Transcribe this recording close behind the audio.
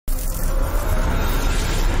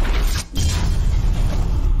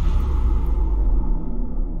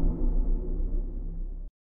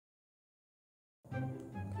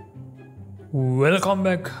Welcome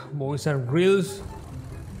back, boys and girls.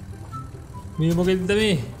 Me මොකෙද්ද මේ?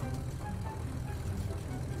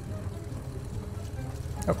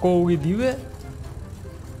 අකෝ උගේ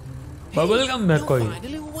Bubble gum back කොයි?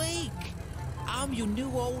 Finally awake. I'm your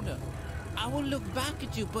new owner. I will look back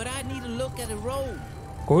at you, but I need to look at the road.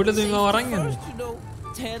 කොහෙටද මේ මාව අරන් යන්නේ? First, you know,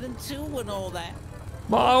 10 and 2 and all that.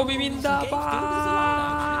 මාව බිමින්දා පා.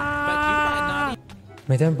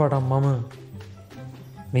 මෙතෙන් පටන් මම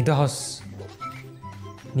නිදහස්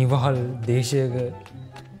නිවහල් දේශයක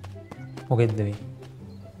මොකෙද්ද මේ?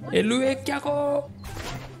 එළුවෙක් යකෝ.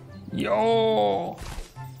 යෝ.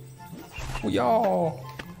 යෝ.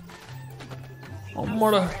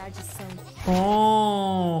 අම්මඩ.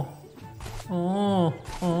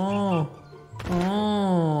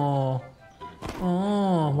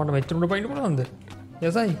 මට මෙච්චර උඩ පයින්න පුළුවන්ද?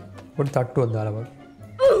 යසයි. පොඩි තට්ටුවක් දාලා බලන්න.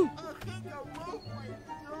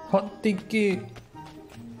 හත්තික්කේ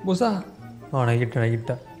බොසා.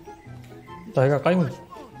 නැගිට්ට. තව එකක් අයිමු.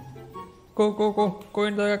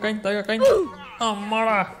 කොහෙන්ද තව එකක් අයින්.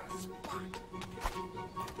 අම්මලා.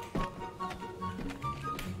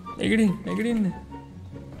 නැගිටින්න.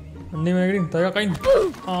 අන්නේ නැගිටින්න තව එකක් අයින්.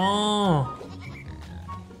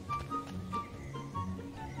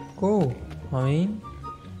 මමින්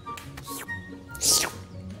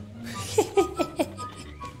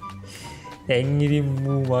ඇංගිරින්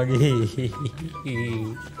මූ වගේ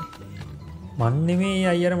මන්නේ මේ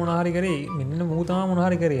අයියර මොනහරි කරේ මෙන්න මූ තමා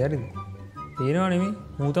මොනහරි කරේ හරිද තේරෙනව නෙමෙයි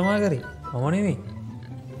මූ තමා කරේ මම නෙමෙයි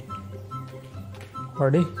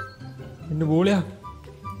හරි ඉන්න බෝලයක්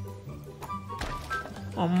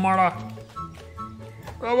අම්මලා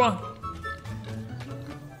කවවා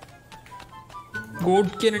ගෝඩ්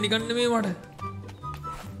කියන නිකන් නෙමෙයි මට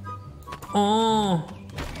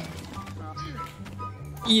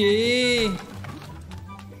යේ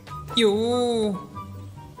යෝ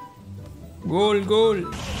Goal.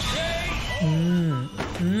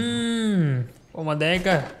 Oma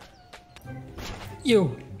deka. Yo.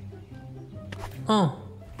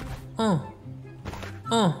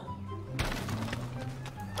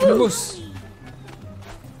 Lubus.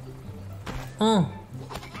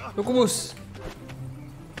 Lukubus.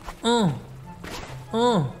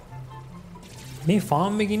 මේ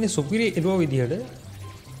ෆාම් එකේ ඉන්නේ සුපිරි එළුව විදියට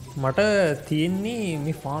මට තියෙන්නේ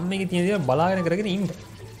මේ ෆාම් එකේ තියෙන දේවල් බලාගෙන කරගෙන ඉන්න.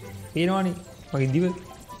 පේනවනේ මගේ දිව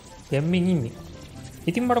යම්මින් ඉන්නේ.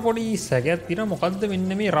 ඉතින් මට පොඩි සැකයක් තියෙනවා මොකද්ද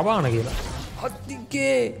මෙන්න මේ රබාන කියලා.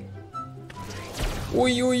 අත්තිකේ.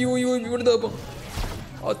 ඔයි මට දාපන්.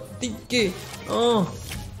 අත්තිකේ.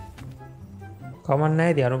 කමන්න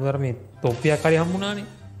නැහැ ඉතින් අනුතර මේ තොප්පියක් හරි හම්බුණානේ.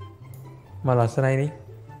 මම ලස්සනයිනේ.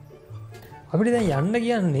 අපිට දැන් යන්න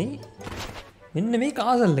කියන්නේ මෙන්න මේ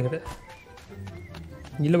කාසල් එකට.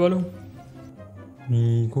 ගිල බලමු.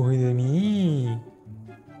 මේ කොහෙද මේ?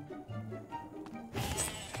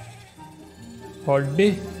 Howdy.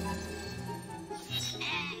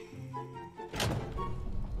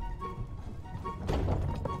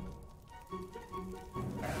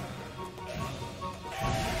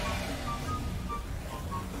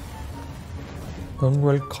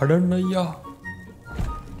 Dongwal කඩන්න අයියා.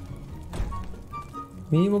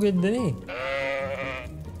 මේ මොකෙද්ද නේ?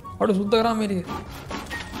 අර සුද්ධ කරා මේක.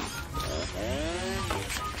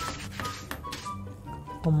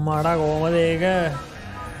 අම්මාඩා කොහමද ඒක?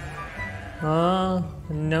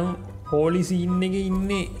 නම් පොලිසි ඉන්න එක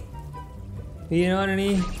ඉන්නේ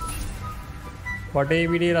තියෙනවනේ වටේ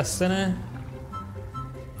පිටේ ලස්සන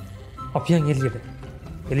අපි යන් එළියට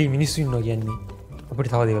එළිය මිනිස්සු ඉන්නවා කියන්නේ අපිට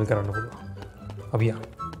තව දේවල් කරන්න පුළුවන් අපි යන්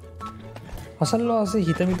අසල්වාසේ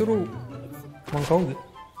හිතමිතුරු මං කවුද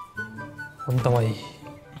මං තමයි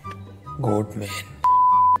ගෝඩ්මෑන්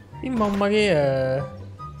ඉතින් මම මගේ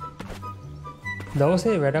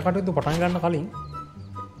දවසේ වැඩ කටයුතු පටන් ගන්න කලින්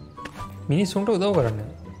මිනිස්සුන්ට උදව් කරන්න.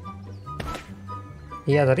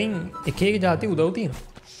 ඒ අතරින් එක જાති උදව් තියෙනවා.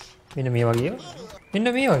 මෙන්න මේ වගේ. මෙන්න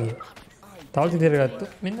මේ වගේ. තව තිතර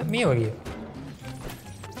ගත්තොත් මෙන්න මේ වගේ.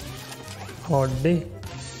 හොඩේ.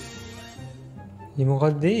 මේ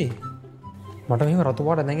මොකද්ද? මට මෙහෙම රතු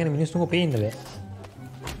පාට දැන් යන මිනිස්සුන්ව පේන්න බෑ.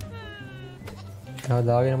 තව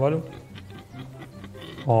දාගෙන බලමු.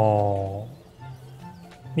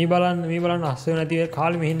 මේ බලන්න අස්සෙ නැති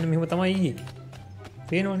කාලෙ මෙහෙම තමයි ඊයේ.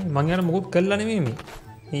 පේනවනේ මං යන මොකුත් කළා නෙමෙයි මේ.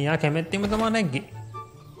 මේ යා කැමැත්තෙම තමයි නැග්ගේ.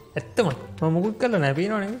 ඇත්තම මම මොකුත් කළා නැහැ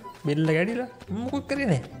පේනවනේ. බෙල්ල ගැඩිලා මම මොකුත් කරේ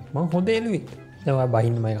නැහැ. මං හොඳ එළුවේ. දැන් ඔයා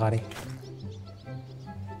බහින්න මගේ කාරේ.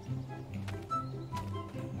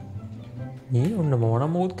 මේ ඔන්න මම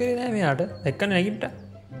නම් මොකුත් කරේ නැහැ මෙයාට. දැක්කනේ නැගිට්ටා.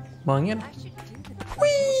 මං යන.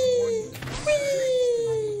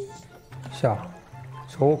 ෂා.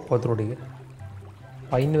 ෂෝක් වතුර ටික.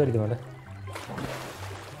 පයින්න බැරිද මට?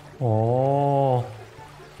 ඕ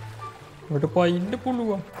ඔට පයින්න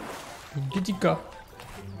පුළුවන් ඉටිටිකා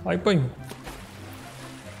අයිපයිමු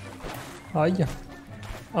ආය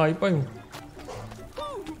ආයිපයිමු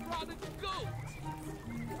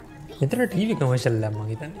මෙතන ටීවී කමර්ෂල් දැම්ම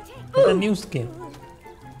හිතන්නේ මෙතන නිවුස් කියන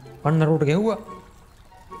අන්න රූට ගැහුවා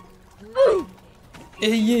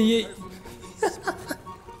එයි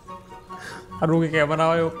අරුගේ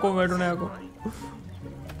කැමරාවේ ඔක්කොම වැටුණා යකෝ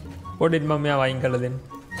පොඩිත් මම මෙයා වයින් කරලා දෙන්න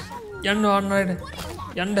යන්න ආන්නරයට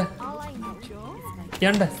යන්න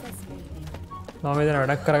යන්න මම මෙතන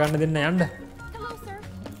වැඩක් කරගන්න දෙන්න යන්න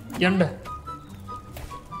යන්න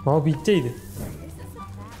මම පිච්චෙයිද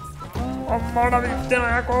අම්මඩ පිච්චෙන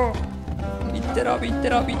යකෝ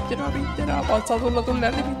පිච්චෙනා පස්සතුල්ල තුල්ල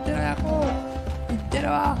යන්නේ පිච්චෙන යකෝ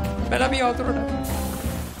පිච්චෙනවා බැලපිය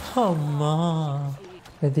වතුරට අම්මා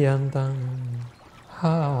ඇති අන්තන්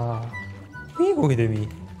හා මේ කොහෙද මේ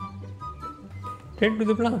Tend to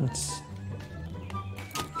the plants.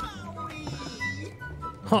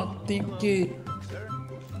 හත්තික්කේ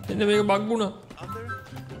එන්න මේක බග්ගුණ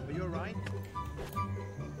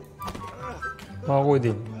පාගෝද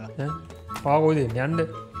පාගෝද යන්ඩ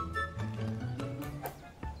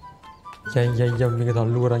යම් මේක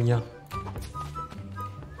තල්ලු කරන්න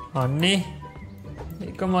අන්නේ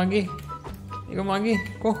එක මගේ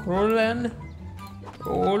කො රෝල්ල යන්න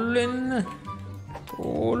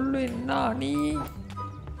ඕල්ල එන්න අනී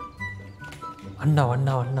අන්න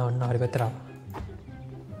හරි පැතරා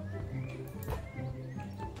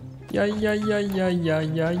යයි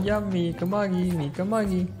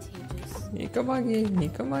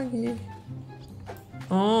මේක මගේ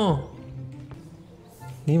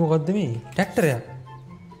මේ මොකක්ද මේ ටැක්ටරයක්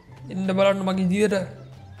එන්න බලන්න මගේ දිවට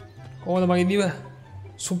කොහොමද මගේ දිව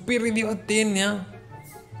සුපිරි දිවක් තියෙන්නේ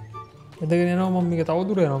එතගෙන යනවා මම මේක තව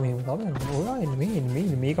දුර යනවා මෙහෙම තව යනවා ඔයා එන්න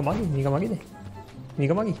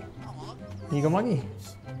මේක මගේ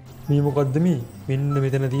මේ මොකද්ද මේ මෙන්න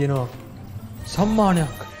මෙතන තියෙනවා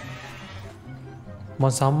සම්මානයක් මම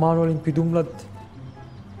සම්මාන වලින් පිටුම්ලත්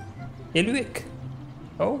එළුවෙක්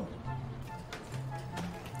ඔව්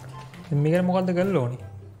මේක මොකද්ද කරන්න ඕනේ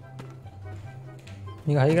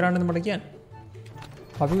මේක හයි කරන්නද මට කියන්න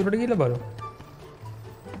අපි උඩට ගිහලා බලමු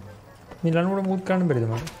මේ ලනුවට මූට් කරන්න බැරිද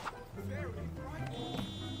මට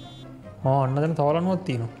අන්න දැන් තව ලනුවක්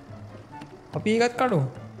තියෙනවා අපි ඒකත් කඩමු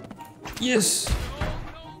yes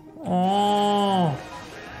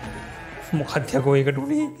මොකක්ද යකෝ ඒකට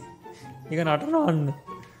උනේ ඒක නටනවා අන්න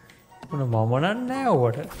මොන මම නෑ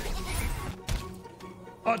ඔවට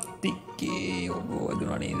අත්තිකේ ඔබ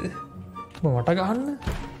වදුනා නේද මට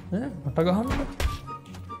ගහන්න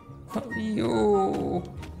අයියෝ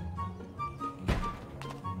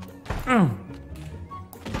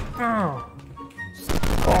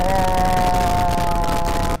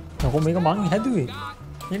යකෝ මේක මං හැදුවේ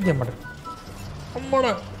නේද මට අම්මඩ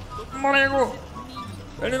යකෝ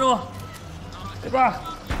වෙනනවා එපා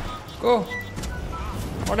කෝ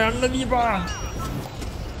මට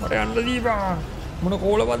යන්න දීපා මොන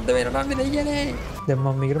කෝලපද්ද වෙන නන්නේ දෙයියනේ දැන්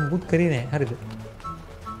මම මේකට මුකුත් කරේ නෑ හරිද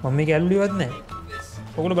මම මේක ඇල්ලුවේවත් නෑ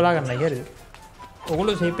ඔයගොල්ලෝ බලා ගන්නයි හරිද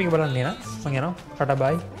ඔයගොල්ලෝ ෂේප් එක බලන්නේ නා මං යනවා ටටා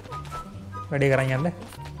බයි වැඩේ කරන් යන්න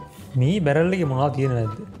මේ බැරල් එකේ මොනවද තියෙන්නේ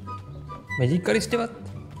නැද්ද මැජික් කරිස්ට්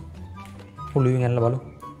එකවත් ඔළුවෙන් ඇල්ල බලමු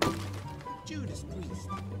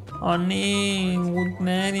අනේ මුකුත්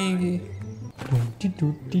නෑ නේගේ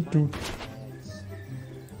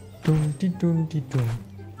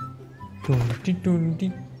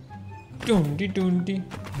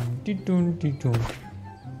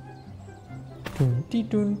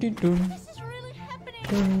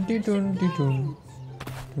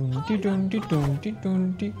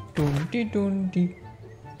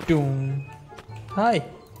Hi.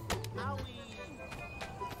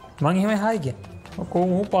 මං එහෙමයි හායි කියන්නේ.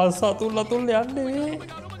 කොහොම පල්ස අතුල් යන්නේ.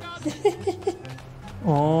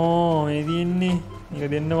 මේ දින්නේ.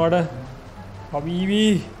 මේක දෙන්න වඩ.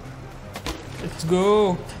 හබීබි. Let's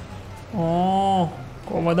go.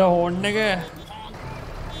 කොහමද හොන්න එක?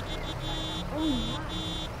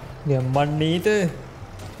 ගැම්බන්නේත.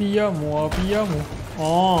 පියමු.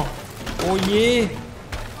 Oh yeah.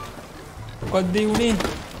 මොකක්ද උනේ?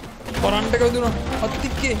 කරන්ට් එක දුනා.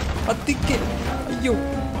 අත්තික්කේ. අයියෝ.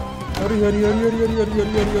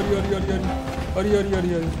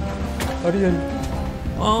 හරි.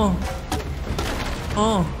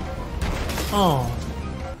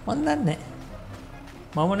 මන් දන්නේ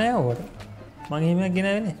මම නෑ ඔකට මං එහෙම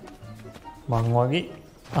ගෙනාවේ නෑ මං වගේ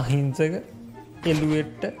අහිංසක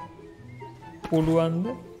එළුවෙට්ට පුළුවන්ද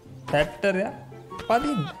ට්‍රැක්ටරයක්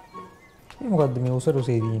පදින්න මේ මොකද්ද මේ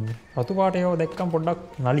උසරුසේ තියෙන්නේ රතු පාට ඒවා දැක්කම පොඩ්ඩක්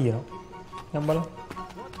නලියනවා දැන් බලන්න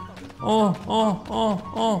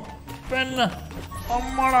පෙන්න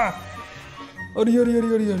අම්මලා හරි හරි හරි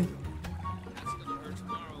හරි හරි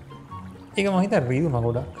ඒක මම හිතා රීදුනා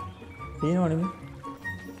ගොඩක් පේනව නෙමෙයි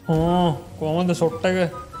කොහොමද ෂොට් එක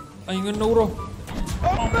අයින් වෙන්න උරෝ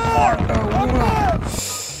අම්මට උරා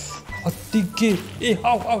අත්තිකේ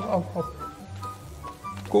ආව්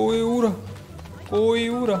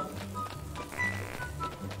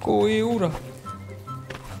කොයි උරා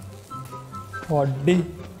වඩේ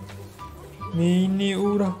මේ ඉන්නේ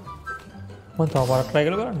උරා මම තව පාරක් try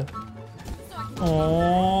කරලා බලන්න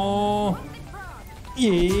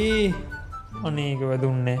අනේක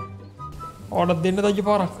වැදුන්නේ ඔයාලට දෙන්න තජ්ජ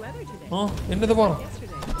පාරක් එන්නද පාරක්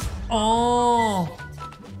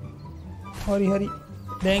හරි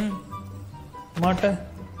දැන් මට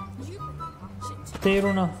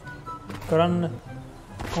තේරුණා කරන්න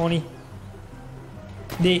ඕනි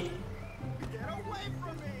දේ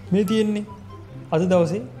මේ තියෙන්නේ අද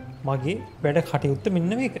දවසේ මගේ වැඩ කටයුත්ත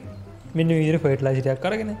මෙන්න මේක මෙන්න මේ විදිහට ෆර්ටිලයිසර් එකක්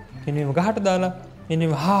අරගෙන මෙන්න මේව ගහට දාලා මෙන්න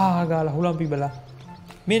මේව ගාලා හුලම් පිබලා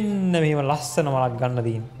මෙන්න මෙහෙම ලස්සන මලක් ගන්න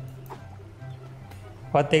තියෙනවා.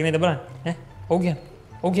 වත් ඒක නේද බලන්න ඈ ඔව්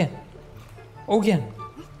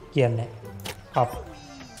කියන්නේ අප්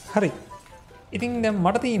හරි ඉතින් දැන්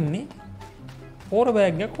මට තියෙන්නේ පෝර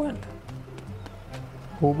බෑග් එකක් හොයන්න.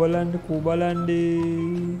 බලන්න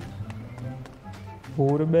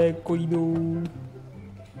පෝර බෑග් කොයිද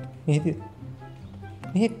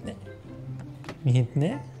මෙහෙත්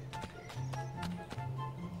නෑ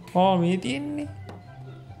මේ තියෙන්නේ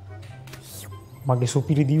මගේ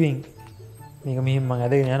සුපිරි දිවෙන් මේක මෙහෙම මම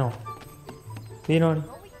ඇදගෙන යනවා පේනවනේ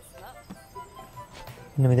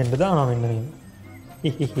මෙන්න මෙතෙන්ට දානවා මෙන්න මෙහෙම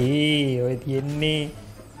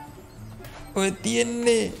ඔය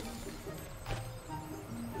තියෙන්නේ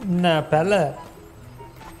නෑ පැල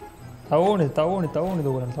තවෝනේ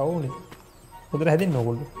දෝගන තවෝනේ හොඳට හැදෙන්න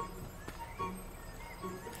ඕගොල්ලෝ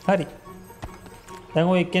හරි දැන්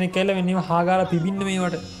ඔය එක්කෙනෙක් කියලා මෙන්න මේව හාගාලා පිබින්න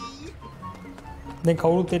මේවට දැන්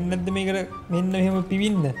කවුරුත් එන්නේ නැද්ද මේකට මෙන්න මෙහෙම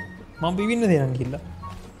පිබින්න මම පිබින්න දෙන්නම් කියලා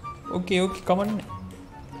ඕකේ කමන්නේ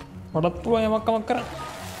මටත් පුළුවන් යමක් කරන්න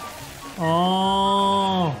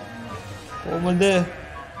කොහමද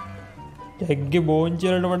ජැග්ගේ බෝංචි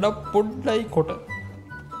වලට වඩා පොඩ්ඩයි කොට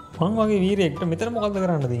මං වගේ වීරයෙක්ට මෙතන මොකද්ද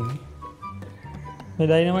කරන්න දෙන්නේ මේ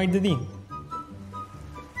ඩයිනමයිට්ද තියෙන්නේ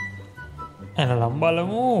එනනම්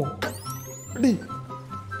බලමු අඩි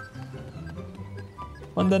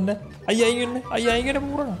මන් දන්නේ අයියෙන්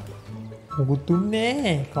පුරන මුකුත්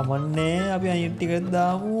දුන්නේ කමන්නේ අපි අයින් ටිකක්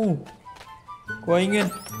දාමු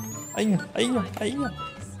කොයින් අයියා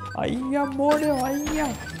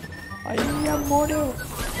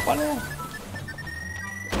මොඩේ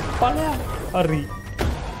ඵලයා හරි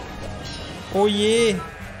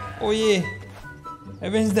ඔයේ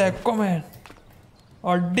එවෙන්ස් දැක්කෝ මෑන්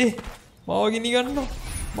අඩේ මාව ගිනි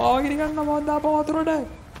ගන්න මාව දාපන් වතුරට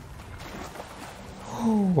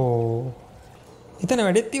එතන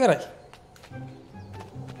වැඩෙත් ඉවරයි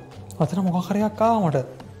අතන මොකක් හරි එකක් ආවා මට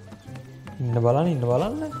ඉන්න බලන්න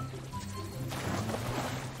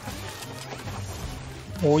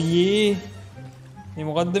ඔයේ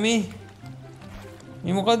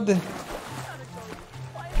මේ මොකද්ද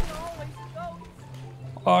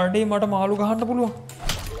ආඩේ මට මාළු ගහන්න පුළුවන්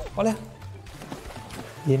බලන්න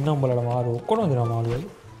දෙන්න උඹලට මාළු ඔක්කොම දෙනවා මාළුවයි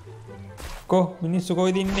කො මිනිස්සු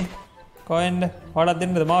කොයිද ඉන්නේ කොහෙන්ද වඩක්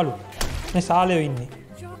දෙන්නද මාළු මේ සාලයෝ ඉන්නේ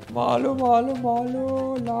මාළු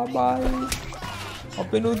ලාබයි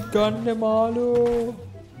අපෙනුත් ගන්න මාළු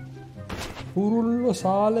උරුල්ලෝ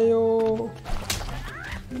සාලයෝ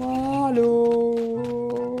මාළු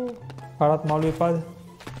කාටත් මාළු එපාද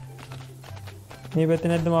මේ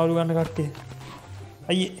පැත්තේ නැද්ද මාළු ගන්න කට්ටිය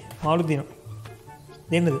අයියේ මාළු දිනවා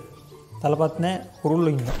දෙන්නද තලපත් නැහැ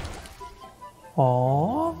උරුල්ලෝ ඉන්නවා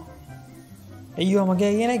අයියෝ මගේ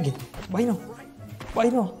ඇගේ නැග්ගේ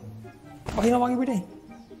බහිනවා මගේ පිටේ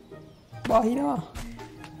බහිනවා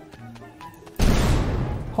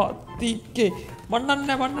හත්තිකේ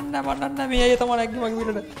මන්නන්න මේ අය තමයි නැග්ගේ මගේ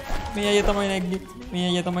පිටට මේ අය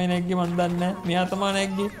තමයි නැග්ගේ මන් දන්නේ මෙයා තමයි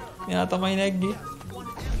නැග්ගේ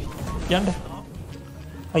යන්න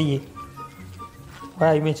අයියේ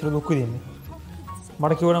ඔයා ඉමේජ් එක දුක් දෙන්නේ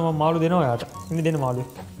මට කිව්වනම් මම මාළු දෙනවා ඔයාට ඉන්න දෙන්න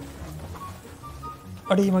මාළුවෙක්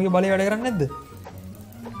අඩේ මගේ බලය වැඩ කරන්නේ නැද්ද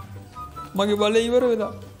මගේ බලය ඉවර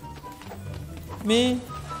වෙලා මේ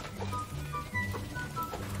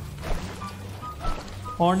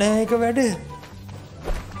ඕනෑ එක වැඩ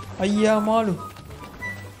අයියා මාළු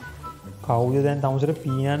කවුද දැන් තමුසට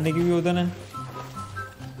පීනන්න කිව්වේ උතන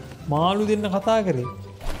මාළු දෙන්න කතා කරේ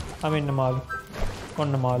මෙන්න මාළු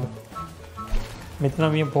ඔන්න මාළු මෙතන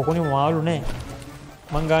මේ පොකුණේ මාළු නෑ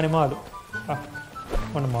මං ගානේ මාළු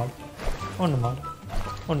ඔන්න මාළු ඔන්න මාළු.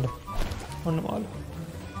 ඔන්න මාළු.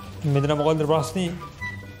 මෙතන මොකද්ද ප්‍රශ්නේ?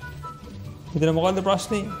 මෙතන මොකද්ද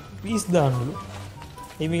ප්‍රශ්නේ? පීස් දාන්නලු.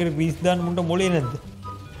 මේකට පීස් දාන්න මුන්ට මොලේ නැද්ද?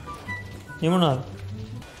 එමුණාද?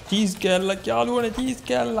 චීස් කෑල්ලක් යාළුවනේ චීස්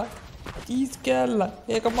කෑල්ලක්. චීස් කෑල්ලක්.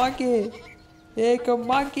 ඒක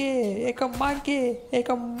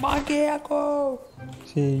මගේ අකෝ.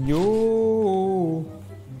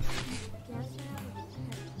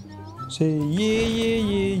 Say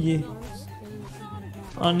yeah.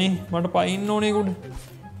 අනේ මට පයින්න ඕනේ උඩ.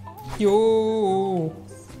 යෝ.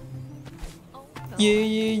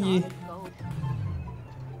 Yeah.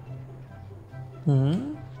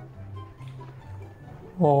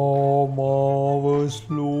 මාව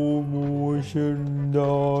ස්ලෝ මෝෂන්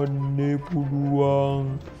දාන්න පුළුවන්.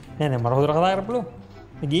 නෑ මට හොඳට කතා කරන්න පුළුවන්.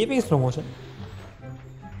 මේ ගේම් එකේ ස්ලෝ මෝෂන්.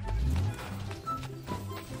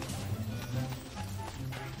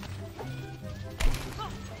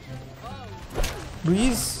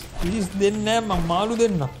 Please දෙන්න නෑ මම මාළු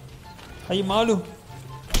දෙන්න. අයි මාළු.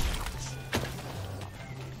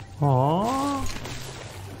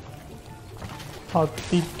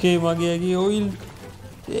 හත්තික්කේ මගේ ඔයිල්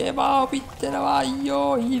ඒවා පිච්චෙනවා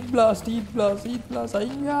අයියෝ හීට් බ්ලාස්ට්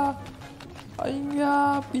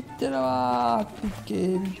අයියා පිච්චෙනවා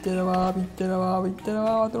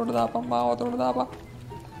පිච්චෙනවා වතුරට දාපන් මාව වතුරට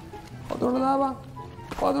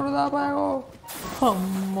දාපන් යකෝ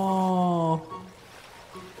අම්මා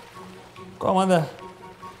කොහමද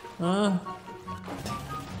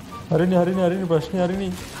හරිනේ ප්‍රශ්නේ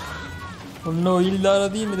හරිනේ ඔන්න ඔයිල් දාලා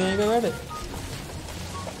තියෙන්නේ දැන් ඒක වැඩ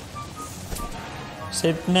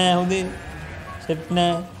සෙට් නෑ හොඳේ සෙට්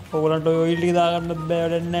නෑ ඔයගලන්ට ඔයිල් ටික දාගන්නත් බෑ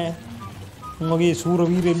වැඩක් නෑ මගේ සූර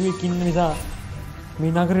වීර එළුවෙක් ඉන්න නිසා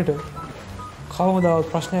මේ නගරෙට කවමදාවත්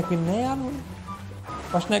ප්‍රශ්නයක් වෙන්නේ නෑ යාළුවනේ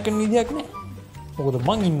ප්‍රශ්නයක් වෙන විදියක් නෑ මොකද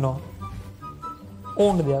මං ඉන්නවා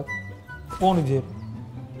ඕන දෙයක් ඕන විදියට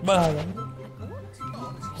බලන්න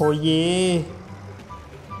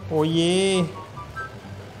ඔයේ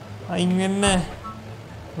අයින් වෙන්න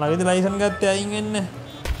ළඟදී ලයිසන් ගත්තේ අයින් වෙන්න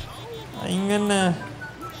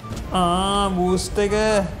බූස්ට් එක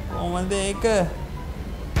කොහමද ඒක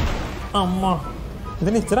අම්මා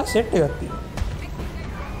එතන ඉස්සර සෙට් එකක් තියෙනවා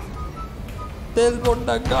තෙල්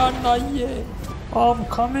පොඩ්ඩක් ගන්න අයියේ I'm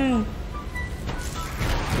coming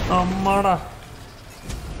අම්මාඩා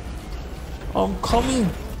I'm coming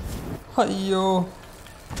අයියෝ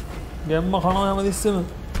ගැම්ම කනවා හැමතිස්සෙම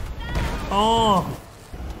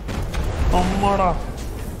අම්මාඩා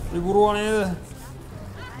ඉගුරුවා නේද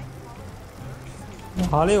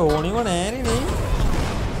වහලේ ඕනෙම නෑනේ නේ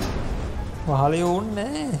වහලේ ඕන්නේ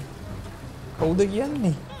නෑ කවුද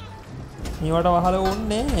කියන්නේ මේවට වහල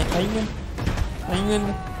ඕන්නේ නෑ අයින් වෙන්න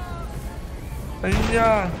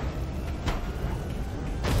අයියා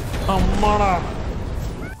අම්මාලා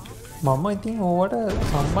මම ඉතින් ඕවට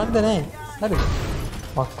සම්බන්ධ නෑ හරි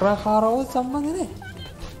වක්‍රාකාරව සම්බන්ධ නෑ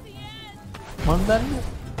මන් දන්නේ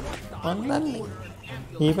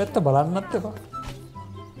මේ පැත්ත බලන්නත් එපා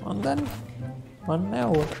මන් දන්නේ මන් නෑ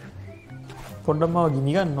ඕවට පොඩ්ඩක් මාව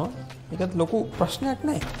ගිනි ගන්නවා ඒකත් ලොකු ප්‍රශ්නයක්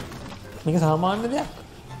නෑ මේක සාමාන්‍ය දෙයක්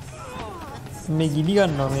මේ ගිනි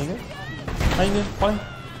ගන්නවා මේක අයින්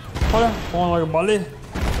කොහොමද බලේ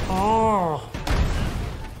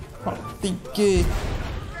හත්තික්කේ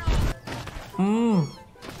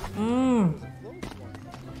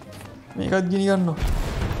මේකත් ගිනි ගන්නවා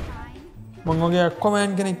මං වගේ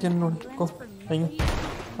ඇක්වමෑන් කෙනෙක් වෙන්න ඕනේ කො අයින්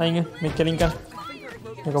මේ කෙලින් කරන්න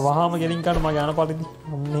මේක වහාම කෙලින් කරන්න මගේ අනපරිදි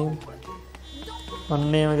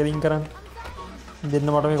අන්නේම කෙලින් කරන්න දෙන්න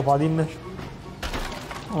මට මේක පදින්න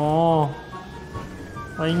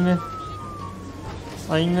අයින්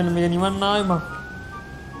වෙන්න මේක නිවන්න ආවේ මං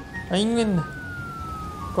අයින් වෙන්න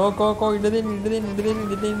කෝ ඉඩ දෙන්න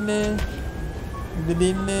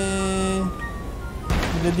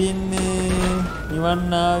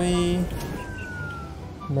නිවන්න ආවේ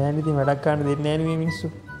නෑ ඉතින් වැඩක් ගන්න දෙන්නේ නෑනේ මේ මිනිස්සු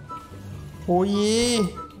ඔයේ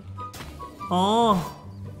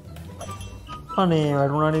අනේ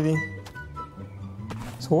වැටුණානේ ඉතින්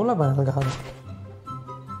සෝලා පැනල් ගහන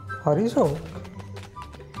හරි සෝ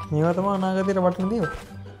මේවා තමයි අනාගතේට වටින දේවල්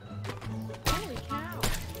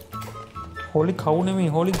හොලි කව් නෙමෙයි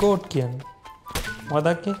හොලි ගෝට් කියන්නේ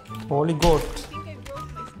මොකක්ද හොලි ගෝට්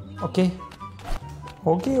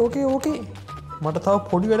ඕකේ මට තව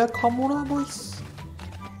පොඩි වැඩක් හම්බ වුණා බොයිස්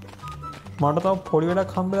මට තව පොඩි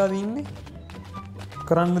වැඩක් හම්බෙලා තින්නේ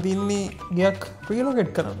කරන්න තින්නේ ගයක්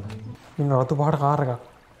රීලොකේට් කරන්න ඉන්න රතු පාට කාර්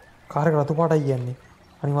එක රතු පාටයි කියන්නේ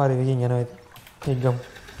අනිවාර්යයෙන් එකකින් යනවා ඒක ගමු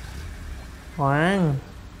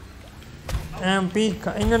MP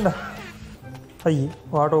එංගන්න අයියේ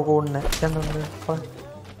වාට ඕක ඕනේ නැහැ යන්න මේ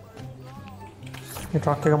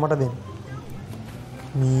ට්‍රක් එක මට දෙන්න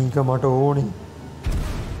මේක මට ඕනේ.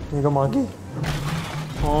 මේක මගේ.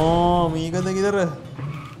 මේකද ගෙදර.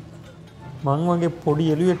 මං වගේ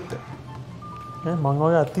පොඩි එළුවෙට්ට. මං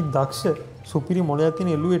වගේ අති දක්ෂ සුපිරි මොළයක්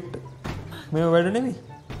තියෙන එළුවෙට්ට. මේව වැඩ නෙමෙයි.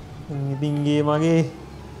 ඉතින් ගේ මගේ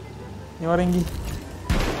ඉවරින් ගිහින්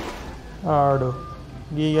ආඩෝ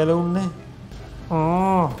ගේ ගැලවුන්නේ.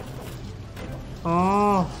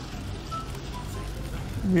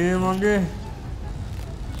 ගේ මගේ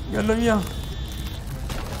ගැලවියා.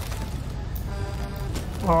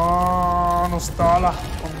 නොස්තාලා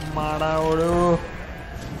අම්මාඩා ඔඩෝ.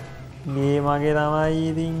 ගේ මගේ තමයි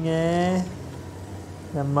ඉතින්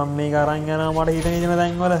දැන් මම මේක අරන් යනවා මට හිතෙන ඉන්න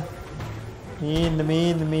තැන්වල.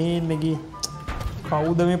 මේන්න ගියේ.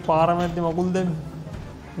 කවුද මේ පාරමැද්දේ මකුල් දැම්මේ?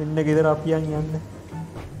 එන්න ගෙදර අපි යන්න.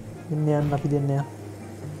 එන්න අපි දෙන්න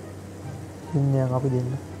යන්න. අපි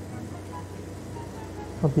දෙන්න.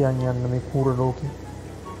 අපි යන්න මේ කූර ලෝකේ.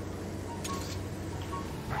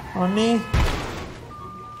 අනේ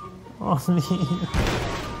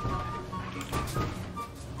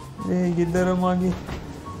ඒ ගෙදර මගේ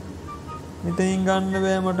මෙතනින් ගන්න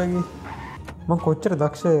බෑ මට ගියේ. මම කොච්චර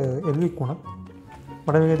දක්ෂ එළුවෙක් වුණත්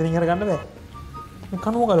මට මේක එතනින් අර ගන්න බෑ. මේ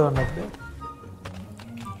කනුව ගලවන්නත් බෑ.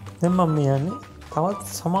 දැන් මම මේ යන්නේ තවත්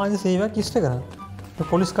සමාජ සේවයක් ඉෂ්ට කරන්න. මේ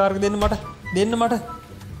පොලිස් කාර් එක දෙන්න මට.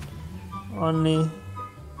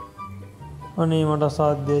 අනේ මට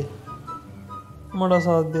අසාධ්‍යයි.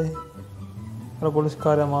 අර පොලිස්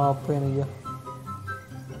කාර්යය මාව අප්පේන ගියා.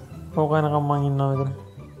 ඕකනකම් මං ඉන්නවා මෙතන.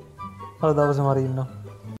 අර දවසේ මරි ඉන්නවා.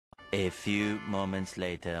 A few moments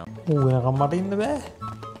later. වෙනකම් මට ඉන්න බෑ.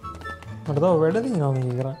 මට තව වැඩ තියෙනවා මේක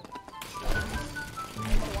කරන්න.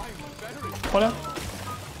 ඔලා.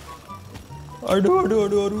 අඩු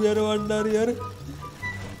යරවන්න හරි.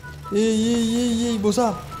 ඒ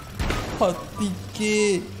බොසා.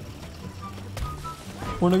 හත්තිකේ.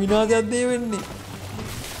 මොන විනාශයක්ද ඒ වෙන්නේ?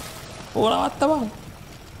 ඕලවත් තමයි.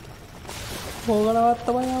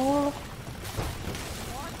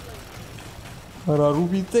 අර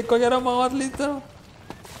රුපිත් එක්ක ගියම මාවත් ලිස්සනවා.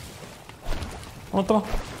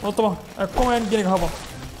 ඔතම එක්කමෙන් කෙනෙක් හපා.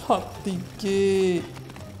 හත්තිකේ.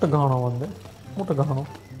 ගහනවන්ද? මොකට ගහනවා?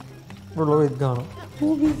 රොලෙත් ගහනවා.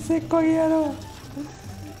 රුපිත් එක්ක ගියනවා.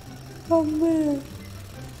 අම්මේ.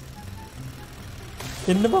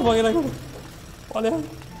 එන්න බා මගේ ළඟට. ඔලේ.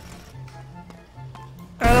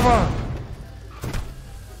 එරපා.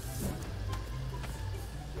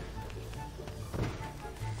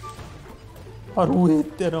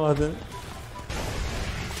 අරුවෙත් යනවාද?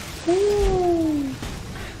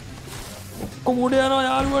 ඔක්කොම උඩ යනවා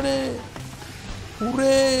යාළුවනේ.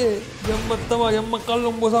 උරේ යම්මත් තමයි යම්ම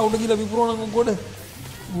කල්ලොම් බොසා උඩ ගිහලා පිපුරනවා ගොඩ.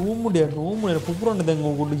 රූම් උඩ යන පුපුරන්න දැන්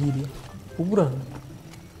ඕක උඩ ගිහින්.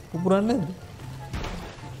 පුපුරන්නේ නැද්ද?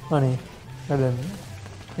 අනේ හදන්න.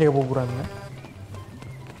 ඒක පුපුරන්නේ.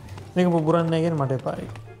 මේක පුපුරන්නේ නැහැ කියන මට එපා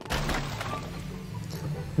ඒක.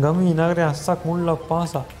 ගමේ නගරේ අස්සක් මුල්ලක්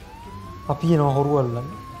පාසා අපි එනවා හොරු අල්ලන්න.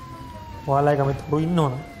 ඔයාලා ගමේ හොරු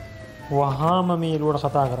ඉන්නවනේ. වහාම මේ එළුවට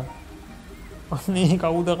කතා කරා. අනේ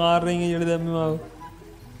කවුද කාර්යෙන් එළියට දැම්මේ මාව?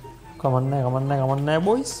 කමන්නේ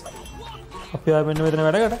බොයිස්. අපි ආයෙ මෙන්න මෙතන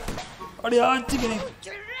වැඩකට. අඩි ආච්චි කෙනෙක්.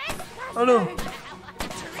 හලෝ.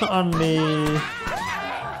 අනේ.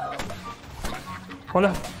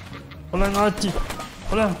 හොලන් ආච්චි.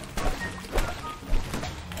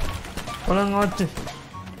 හොලන් ආච්චි.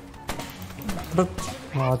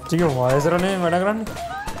 ආච්චිගේ වයසරනේ වැඩ කරන්නේ.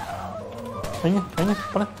 එන්න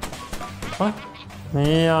හොලන්.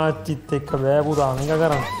 මේ ආච්චිත් එක්ක බෑ පුතා මේක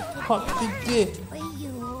කරන්න. හත්තිච්චේ.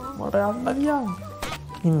 මට යන්න දියන්.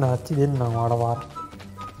 ඉන්න ආච්චි දෙන්නම් මාට වාර.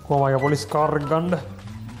 කොහමද පොලිස් කාර් එක ගන්න?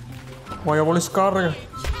 මගේ පොලිස් කාර් එක.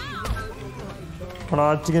 මට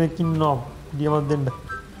ආච්චි කෙනෙක් ඉන්නවා. ගියමත් දෙන්න.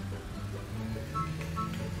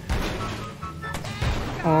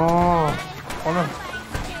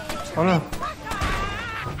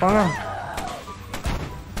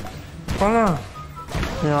 පණ.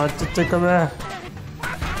 මේ ආච්චිත් එක්ක බෑ.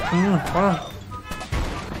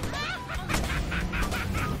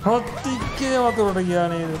 හත්තිකේ වතුරට ගියා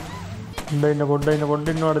නේද? පොඩ්ඩ ඉන්න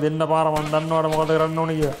වට දෙන්න පාර මන් දන්නවට මොකද කරන්න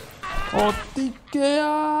ඕනේ කියලා. හත්තිකේ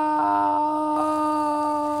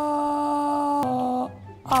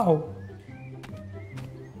ආව්.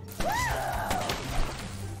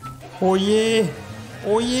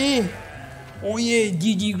 Oye,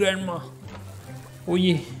 GG grandma.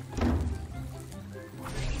 Oye.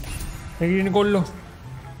 එකින් කොල්ලෝ.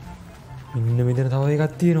 මෙන්න මෙතන තව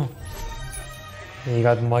එකක් තියෙනවා.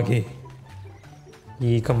 ඒකත් මගේ.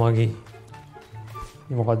 ඒක මගේ.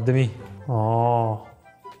 මේ මොකද්ද මේ?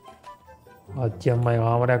 අච්චි අම්මයි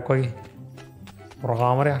කාමරයක් වගේ. හොර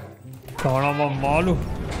කාමරයක්. තානම මාළු.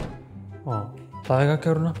 තව එකක්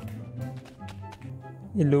කරුණා.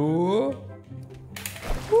 Hello.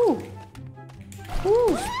 Woo.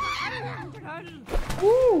 Woo.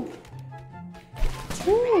 Woo.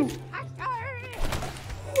 Woo.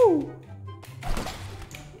 Woo.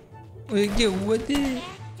 ඔය ගෙව්වදී.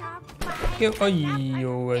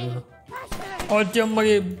 අයියෝ වදුනා.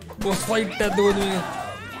 ඔච්චම්මගේ බොස් ෆයිට් එක දුවද මේ.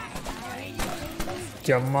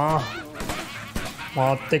 ජම්මා.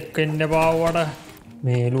 මාත් එක්ක ඉන්න බාවට.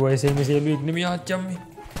 මේ එළුවයි සෙල්ලු ඉක්නෙමි ආච්චම්මේ.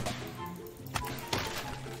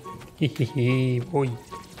 හිහිහි ඔයි.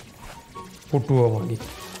 පුටුව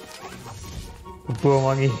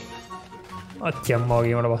මගේ. අච්චම්මා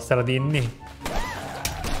වගේ මට බස්සලා තියන්නේ.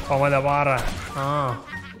 කොහමද පාර?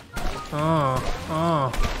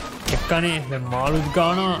 එක්කනේ දැන් මාළුත්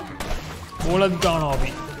ගානවා. බෝලත් ගානවා අපි.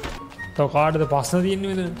 තව කාටද ප්‍රශ්න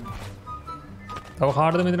තියෙන්නේ මෙතන? තව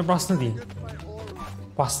කාටද මෙතන ප්‍රශ්න තියෙන්නේ?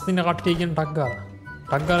 පස් දින කට්ටිය කියන ටක්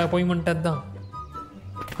ගාලා අපොයින්ට්මන්ට් එකක් දාන්න.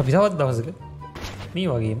 අපි තවත් දවසක මේ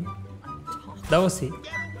වගේම දවසේ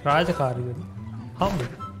රාජකාරියවල හම්බ.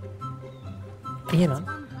 එහෙනම්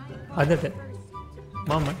අදට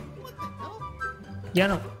මම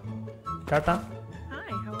යනවා. ටටා.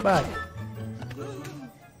 බයි.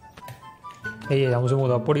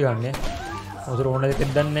 යමුසුමුද අපොඩි ගන්න. අමුසුර ඕන දෙයක්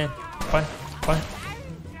දන්නේ නැහැ. පයි.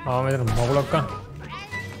 මෙතන මගුලක් ගන්න.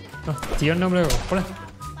 තියන්න බල ඔප්පල.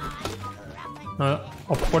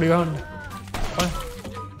 අපොඩි ගන්න.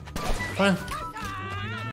 පයි.